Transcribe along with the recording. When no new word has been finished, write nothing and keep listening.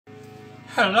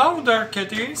Hello there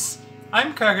kitties,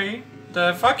 I'm Keri,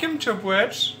 the vacuum tube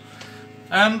witch,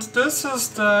 and this is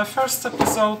the first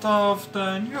episode of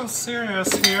the new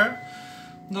series here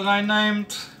that I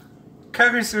named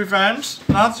Keri's Revenge,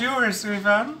 not Yuri's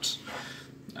Revenge.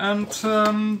 And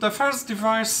the first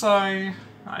device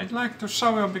I'd like to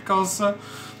show you, because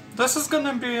this is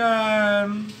gonna be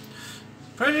a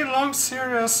pretty long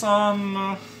series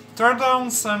on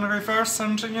teardowns and reverse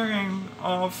engineering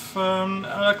of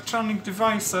electronic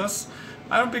devices.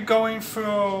 I'll be going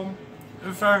through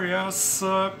various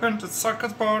printed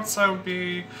circuit boards, I'll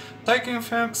be taking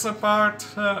things apart,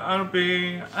 I'll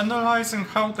be analyzing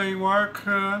how they work,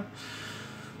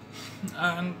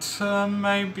 and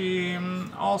maybe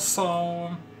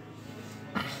also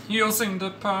using the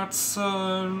parts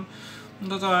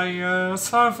that I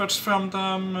salvaged from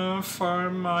them for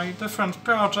my different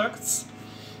projects.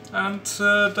 And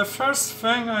the first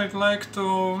thing I'd like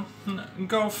to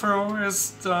go through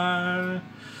is the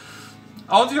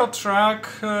Audiotrak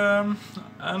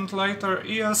and later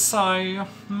ESI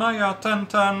Maya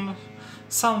 1010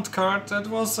 soundcard. It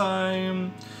was a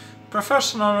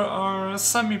professional or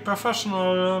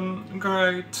semi-professional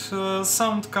grade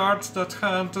soundcard that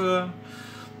had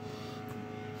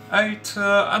 8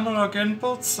 analog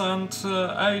inputs and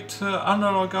 8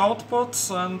 analog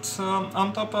outputs, and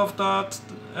on top of that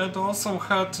it also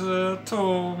had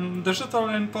 2 digital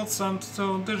inputs and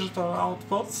 2 digital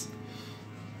outputs.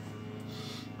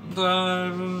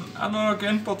 The analog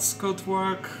inputs could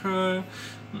work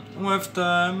with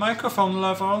the microphone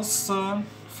levels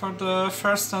for the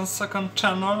first and second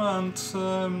channel, and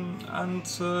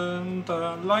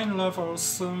the line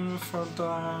levels for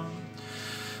the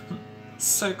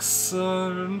 6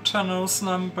 channels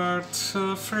numbered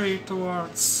 3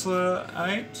 towards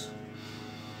 8,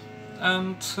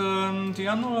 and the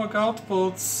analog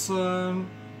outputs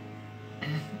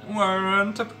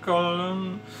were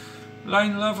typical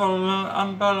line level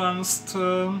unbalanced,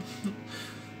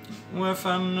 with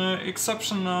an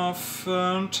exception of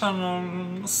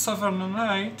channel 7 and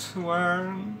 8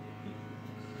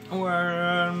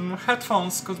 where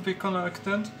headphones could be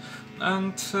connected.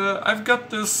 And I've got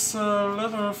this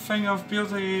little thing of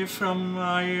beauty from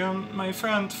my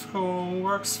friend who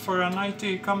works for an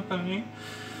IT company.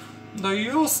 They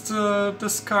used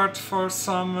this card for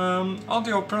some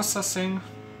audio processing,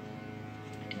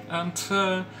 and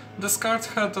this card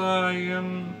had a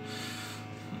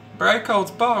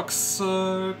breakout box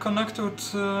connected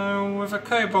with a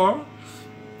cable,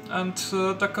 and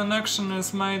the connection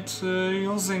is made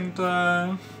using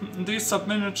the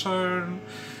sub-miniature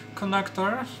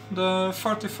connector, the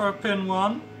 44-pin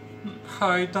one,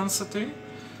 high density.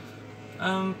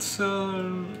 And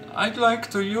I'd like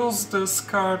to use this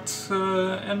card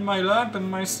in my lab, in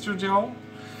my studio.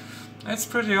 It's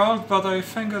pretty old, but I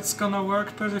think it's gonna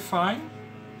work pretty fine.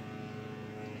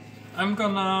 I'm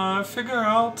gonna figure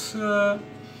out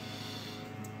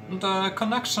the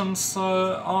connections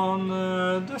on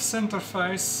this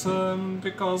interface,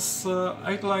 because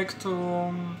I'd like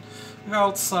to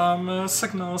route some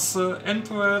signals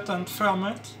into it and from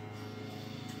it.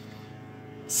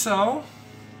 So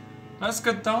let's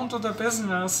get down to the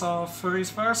business of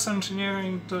reverse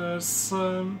engineering this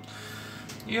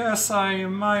ESI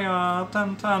Maya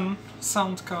 1010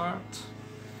 sound card.